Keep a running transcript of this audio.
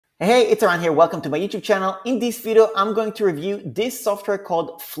Hey, it's Aran here. Welcome to my YouTube channel. In this video, I'm going to review this software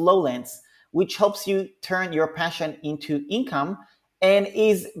called Flowlance, which helps you turn your passion into income and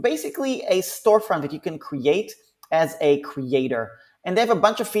is basically a storefront that you can create as a creator. And they have a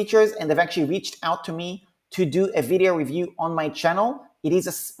bunch of features, and they've actually reached out to me to do a video review on my channel. It is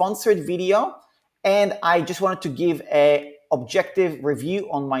a sponsored video, and I just wanted to give an objective review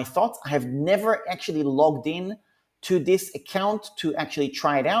on my thoughts. I have never actually logged in to this account to actually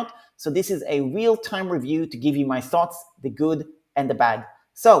try it out. So this is a real-time review to give you my thoughts, the good and the bad.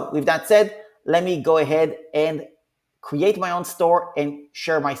 So with that said, let me go ahead and create my own store and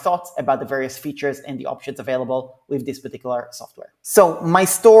share my thoughts about the various features and the options available with this particular software. So my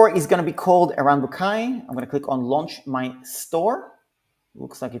store is going to be called Eran Bukai. I'm going to click on launch my store.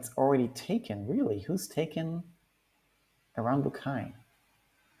 Looks like it's already taken. Really? Who's taken Eran Bukai?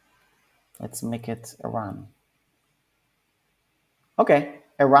 Let's make it Eran. Okay,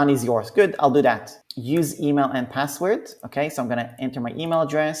 Eran is yours. Good, I'll do that. Use email and password. Okay, so I'm gonna enter my email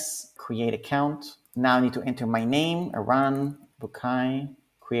address, create account. Now I need to enter my name, Eran Bukai,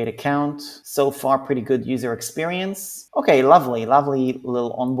 create account. So far, pretty good user experience. Okay, lovely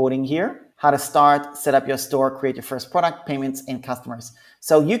little onboarding here. How to start, set up your store, create your first product, payments, and customers.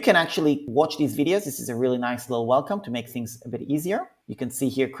 So you can actually watch these videos. This is a really nice little welcome to make things a bit easier. You can see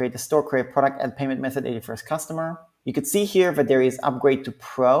here, create a store, create a product, add payment method, add your first customer. You can see here that there is upgrade to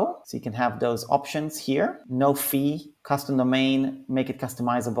pro. So you can have those options here. No fee, custom domain, make it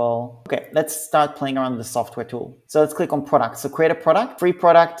customizable. Okay, let's start playing around with the software tool. So let's click on product. So create a product, free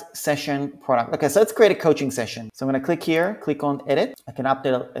product, session, product. Okay, so let's create a coaching session. So I'm gonna click here, click on edit. I can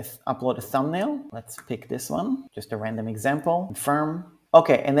upload a thumbnail. Let's pick this one, just a random example, confirm.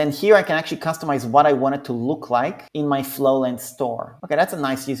 Okay, and then here I can actually customize what I want it to look like in my Flowlance store. Okay, that's a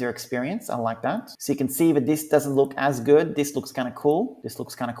nice user experience. I like that. So you can see that this doesn't look as good. This looks kind of cool. This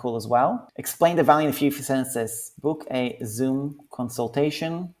looks kind of cool as well. Explain the value in a few sentences. Book a Zoom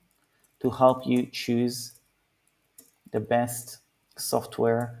consultation to help you choose the best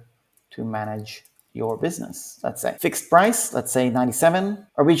software to manage your business. Let's say fixed price, let's say 97.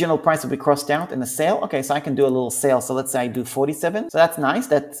 Original price will be crossed out in the sale. Okay, so I can do a little sale. So let's say I do 47. So that's nice.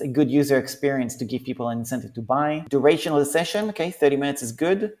 That's a good user experience to give people an incentive to buy. Duration of the session, okay, 30 minutes is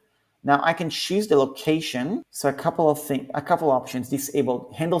good. Now I can choose the location. So a couple options.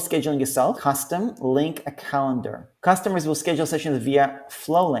 Disabled, handle scheduling yourself, custom, link a calendar. Customers will schedule sessions via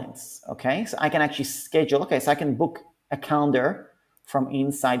Flowlance. Okay, so I can actually schedule. Okay, so I can book a calendar from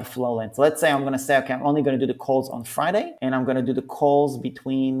inside Flowlance. So let's say I'm going to say, okay, I'm only going to do the calls on Friday, and I'm going to do the calls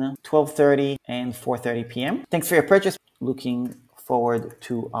between 12:30 and 4:30 p.m. Thanks for your purchase. Looking forward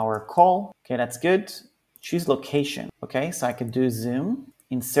to our call. Okay, that's good. Choose location. Okay, so I can do Zoom.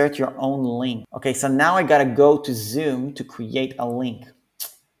 Insert your own link. Okay, so now I got to go to Zoom to create a link.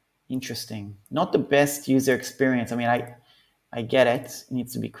 Interesting. Not the best user experience. I mean, I get it. It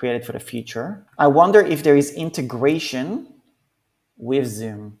needs to be created for the future. I wonder if there is integration with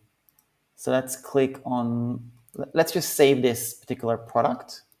Zoom. So let's click on, let's just save this particular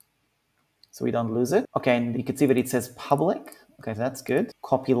product so we don't lose it. Okay, and you can see that it says public. Okay, so that's good.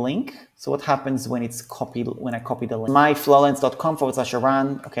 Copy link. So what happens when it's copied, when I copy the link?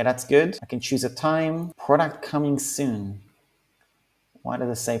 myflowlance.com/Aran. Okay, that's good. I can choose a time. Product coming soon. Why does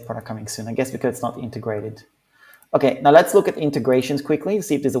it say product coming soon? I guess because it's not integrated. Okay, now let's look at integrations quickly,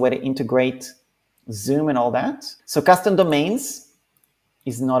 see if there's a way to integrate Zoom and all that. So custom domains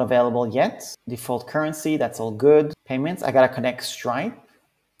is not available yet. Default currency, that's all good. Payments, I gotta connect Stripe.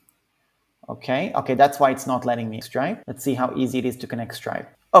 Okay, that's why it's not letting me Stripe. Let's see how easy it is to connect Stripe.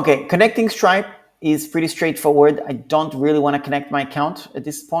 Okay, connecting Stripe is pretty straightforward. I don't really want to connect my account at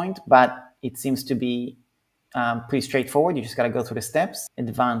this point, but it seems to be pretty straightforward. You just gotta go through the steps.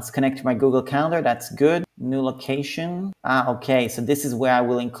 Advanced, connect to my Google Calendar, that's good. New location. Okay, so this is where I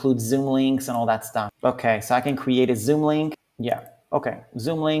will include Zoom links and all that stuff. Okay, so I can create a Zoom link. Yeah. Okay,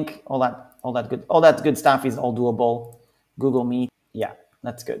 Zoom link, all that good stuff is all doable. Google Meet, yeah,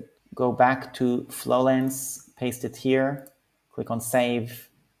 that's good. Go back to Flowlance, paste it here, click on save,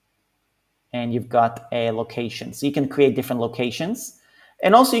 and you've got a location. So you can create different locations,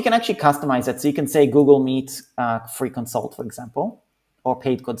 and also you can actually customize it. So you can say Google Meet free consult, for example, or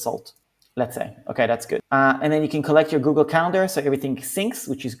paid consult, let's say. Okay, that's good. And then you can collect your Google Calendar, so everything syncs,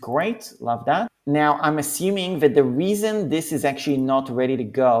 which is great. Love that. Now, I'm assuming that the reason this is actually not ready to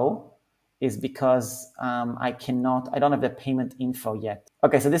go is because I don't have the payment info yet.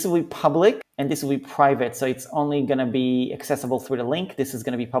 Okay, so this will be public and this will be private. So it's only going to be accessible through the link. This is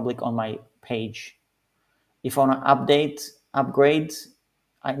going to be public on my page. If I want to upgrade,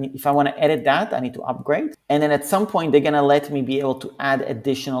 if I want to edit that, I need to upgrade. And then at some point, they're going to let me be able to add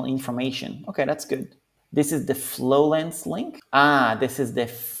additional information. Okay, that's good. This is the Flowlance link. This is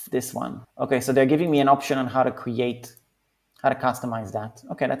this one. Okay, so they're giving me an option on how to customize that.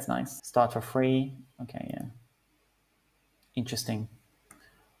 Okay, that's nice. Start for free. Okay, yeah. Interesting.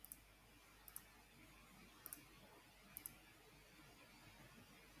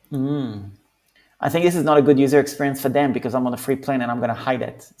 I think this is not a good user experience for them because I'm on a free plan and I'm going to hide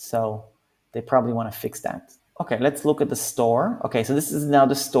it. So they probably want to fix that. Okay, let's look at the store. Okay, so this is now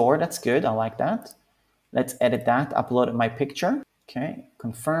the store. That's good. I like that. Let's edit that, upload my picture. Okay,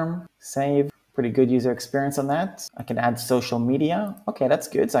 confirm, save. Pretty good user experience on that. I can add social media. Okay, that's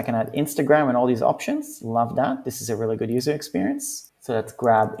good. So I can add Instagram and all these options. Love that. This is a really good user experience. So let's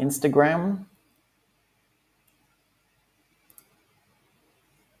grab Instagram.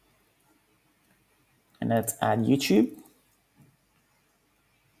 And let's add YouTube.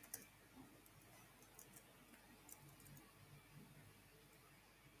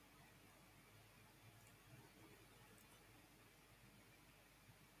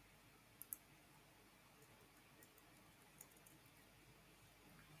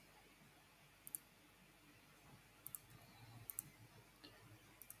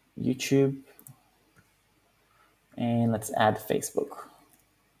 YouTube. And let's add Facebook.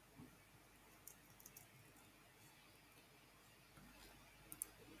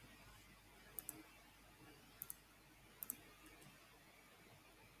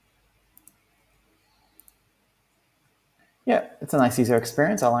 Yeah, it's a nice user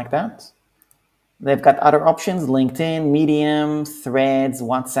experience. I like that. They've got other options: LinkedIn, Medium, Threads,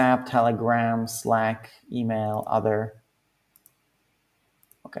 WhatsApp, Telegram, Slack, email, other.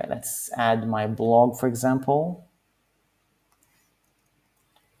 Okay, let's add my blog, for example.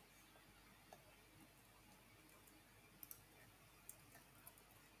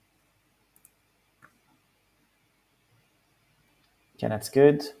 Okay, that's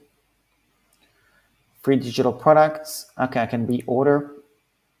good. Free digital products. Okay, I can reorder.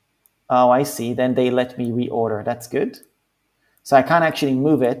 Oh, I see. Then they let me reorder. That's good. So I can't actually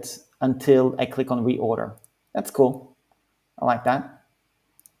move it until I click on reorder. That's cool. I like that.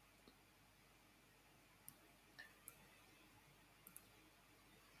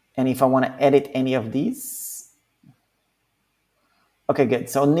 And if I want to edit any of these, okay, good.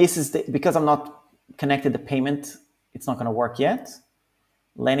 So this is because I'm not connected to payment, it's not going to work yet.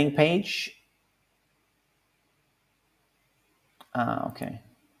 Landing page. Okay.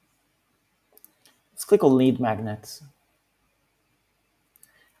 Let's click on lead magnets.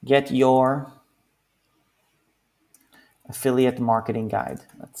 Get your affiliate marketing guide,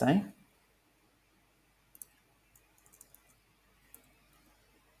 let's say.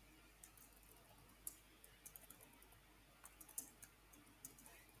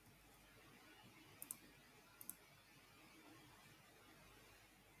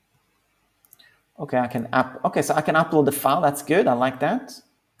 Okay, so I can upload the file. That's good. I like that.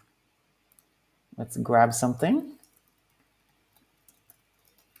 Let's grab something.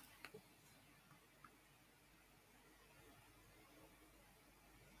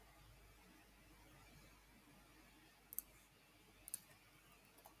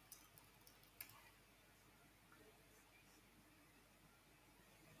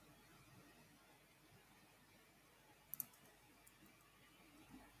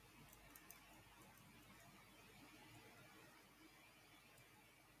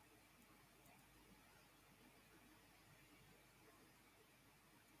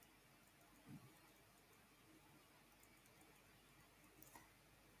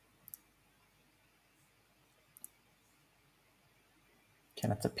 Okay,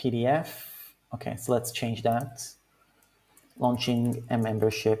 that's a PDF. Okay, so let's change that. Launching a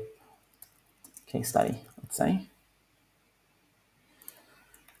membership case study, let's say.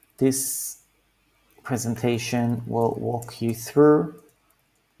 This presentation will walk you through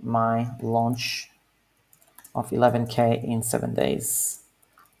my launch of 11K in 7 days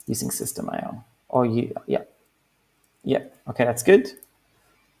using System.io. Or yeah. Okay, that's good.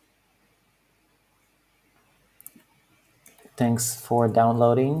 Thanks for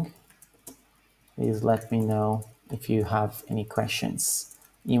downloading. Please let me know if you have any questions.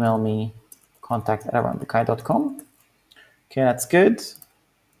 Email me, contact@aroundbukai.com. Okay, that's good.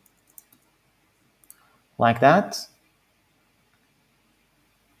 Like that.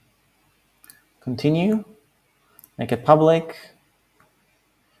 Continue. Make it public.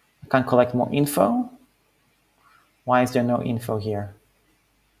 I can collect more info. Why is there no info here?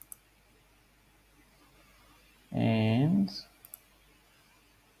 And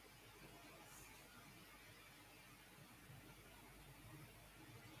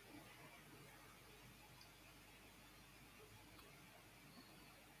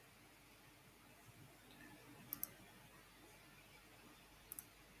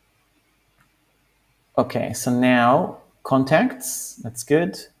Okay, so now contacts, that's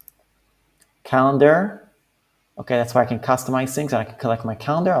good. Calendar. Okay, that's where I can customize things and I can collect my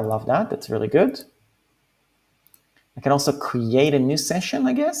calendar. I love that. That's really good. I can also create a new session,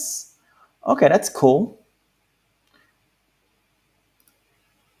 I guess. Okay, that's cool.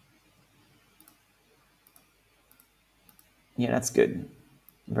 Yeah, that's good.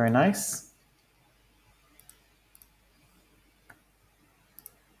 Very nice.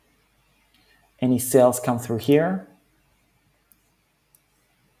 Any sales come through here.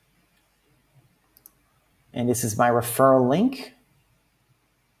 And this is my referral link.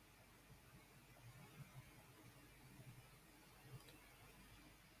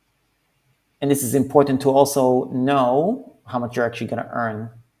 And this is important to also know how much you're actually going to earn.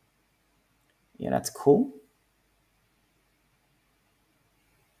 Yeah, that's cool.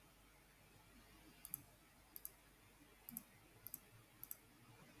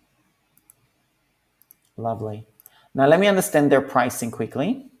 Lovely. Now let me understand their pricing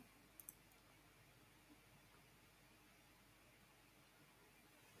quickly.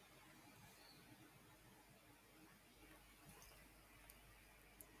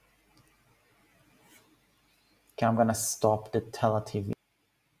 Okay, I'm going to stop the tele-TV.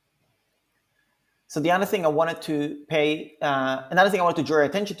 So the other thing I wanted to another thing I wanted to draw your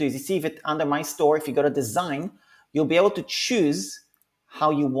attention to is you see if it under my store, if you go to design, you'll be able to choose how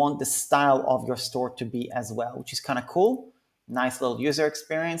you want the style of your store to be as well, which is kind of cool. Nice little user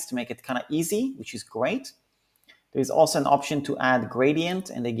experience to make it kind of easy, which is great. There's also an option to add gradient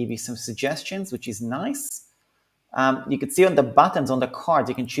and they give you some suggestions, which is nice. You can see on the buttons on the cards,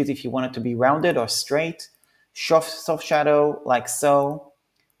 you can choose if you want it to be rounded or straight, soft shadow like so.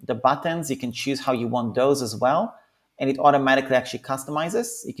 The buttons, you can choose how you want those as well. And it automatically actually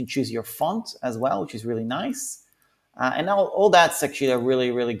customizes. You can choose your font as well, which is really nice. And all that's actually a really,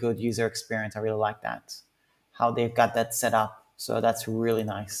 really good user experience. I really like that, how they've got that set up. So that's really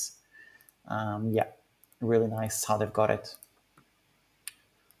nice. Yeah, really nice how they've got it.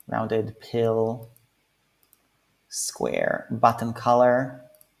 Rounded, pill, square, button color.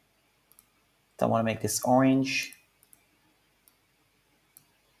 I want to make this orange.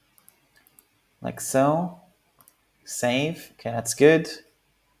 Like so. Save. Okay, that's good.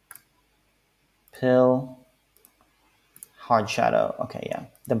 Pill. Hard shadow. Okay, yeah.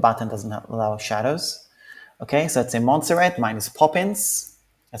 The button doesn't allow shadows. Okay, so it's a Montserrat minus Poppins.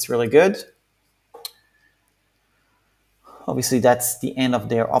 That's really good. Obviously, that's the end of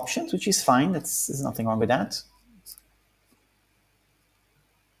their options, which is fine. There's nothing wrong with that.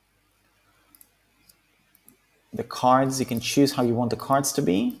 The cards, you can choose how you want the cards to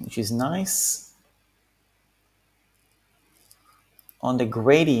be, which is nice. On the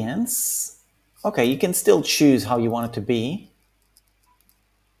gradients, okay, you can still choose how you want it to be,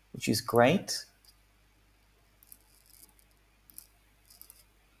 which is great.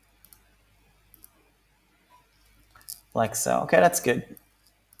 Like so. Okay, that's good.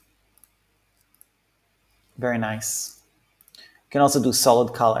 Very nice. You can also do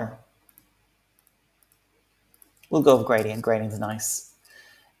solid color. We'll go with gradient. Gradient is nice.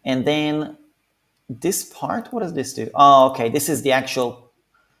 And then this part, what does this do? Oh, okay, this is the actual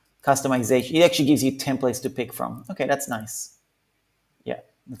customization. It actually gives you templates to pick from. Okay, that's nice. Yeah,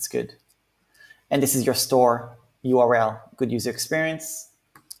 that's good. And this is your store URL. Good user experience.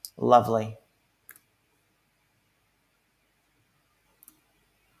 Lovely.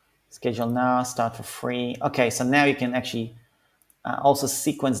 Schedule now, start for free. Okay, so now you can actually also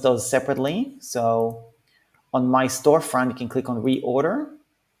sequence those separately. So on my storefront, you can click on reorder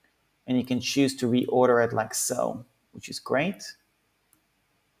and you can choose to reorder it like so, which is great.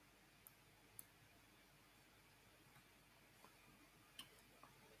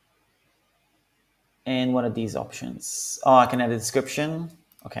 And what are these options? Oh, I can add a description.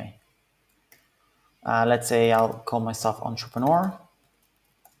 Okay. Let's say I'll call myself entrepreneur.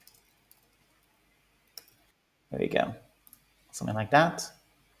 There you go. Something like that.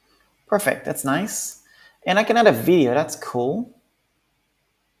 Perfect. That's nice. And I can add a video. That's cool.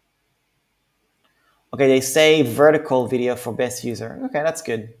 Okay, they say vertical video for best user. Okay, that's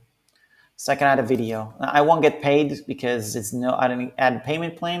good. So I can add a video. I won't get paid because I don't add a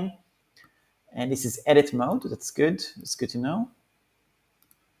payment plan. And this is edit mode. That's good. It's good to know.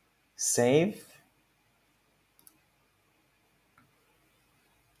 Save.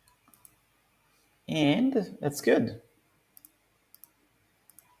 And that's good.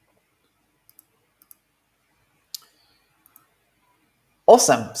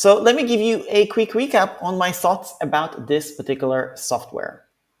 Awesome. So let me give you a quick recap on my thoughts about this particular software.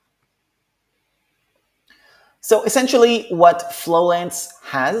 So essentially what Flowlance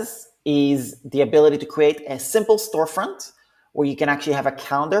has is the ability to create a simple storefront where you can actually have a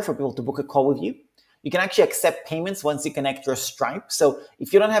calendar for people to book a call with you. You can actually accept payments once you connect your Stripe. So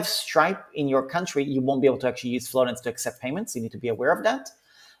if you don't have Stripe in your country, you won't be able to actually use Flowlance to accept payments. You need to be aware of that.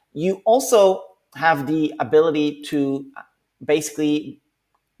 You also have the ability to basically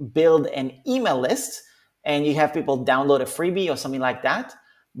build an email list and you have people download a freebie or something like that.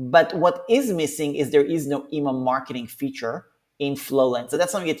 But what is missing is there is no email marketing feature in Flowlance. So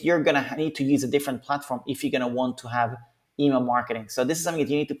that's something that you're going to need to use a different platform if you're going to want to have email marketing. So this is something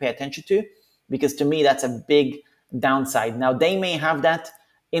that you need to pay attention to, because to me, that's a big downside. Now, they may have that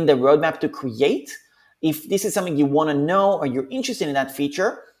in the roadmap to create. If this is something you want to know or you're interested in that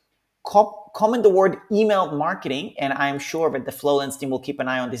feature, comment the word email marketing, and I'm sure that the Flowlance team will keep an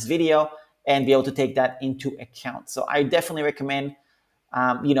eye on this video and be able to take that into account. So I definitely recommend,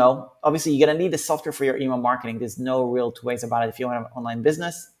 obviously you're going to need the software for your email marketing. There's no real two ways about it. If you want to have an online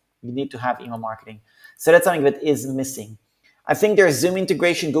business, you need to have email marketing. So that's something that is missing. I think their Zoom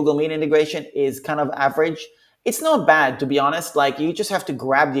integration, Google Meet integration is kind of average. It's not bad, to be honest. Like, you just have to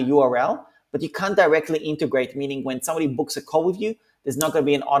grab the URL, but you can't directly integrate, meaning when somebody books a call with you, there's not going to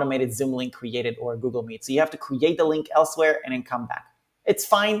be an automated Zoom link created or a Google Meet. So you have to create the link elsewhere and then come back. It's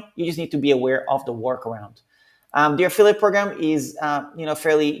fine. You just need to be aware of the workaround. The affiliate program is,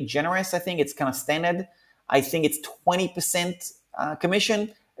 fairly generous. I think it's kind of standard. I think it's 20%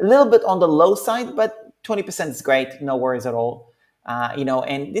 commission, a little bit on the low side, but 20% is great. No worries at all.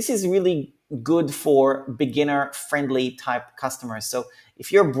 And this is really good for beginner-friendly type customers. So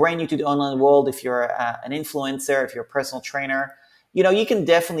if you're brand new to the online world, if you're an influencer, if you're a personal trainer, you can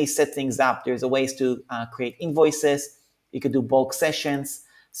definitely set things up. There's a ways to create invoices. You could do bulk sessions.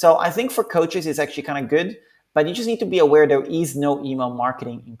 So I think for coaches, it's actually kind of good, but you just need to be aware there is no email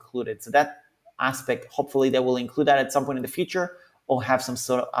marketing included. So that aspect, hopefully they will include that at some point in the future or have some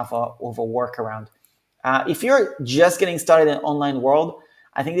sort of a workaround. If you're just getting started in the online world,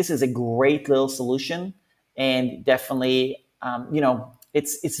 I think this is a great little solution, and definitely,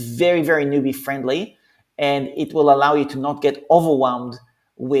 it's very, very newbie friendly, and it will allow you to not get overwhelmed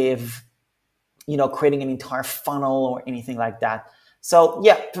with, creating an entire funnel or anything like that. So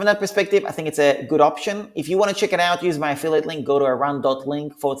yeah, from that perspective, I think it's a good option. If you want to check it out, use my affiliate link, go to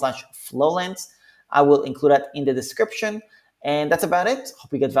around.link/Flowlance. I will include that in the description. And that's about it.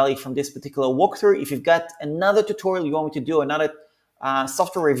 Hope you get value from this particular walkthrough. If you've got another tutorial you want me to do, another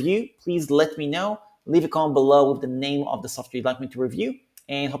software review, please let me know. Leave a comment below with the name of the software you'd like me to review.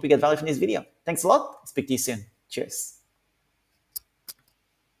 And hope you get value from this video. Thanks a lot. Speak to you soon. Cheers.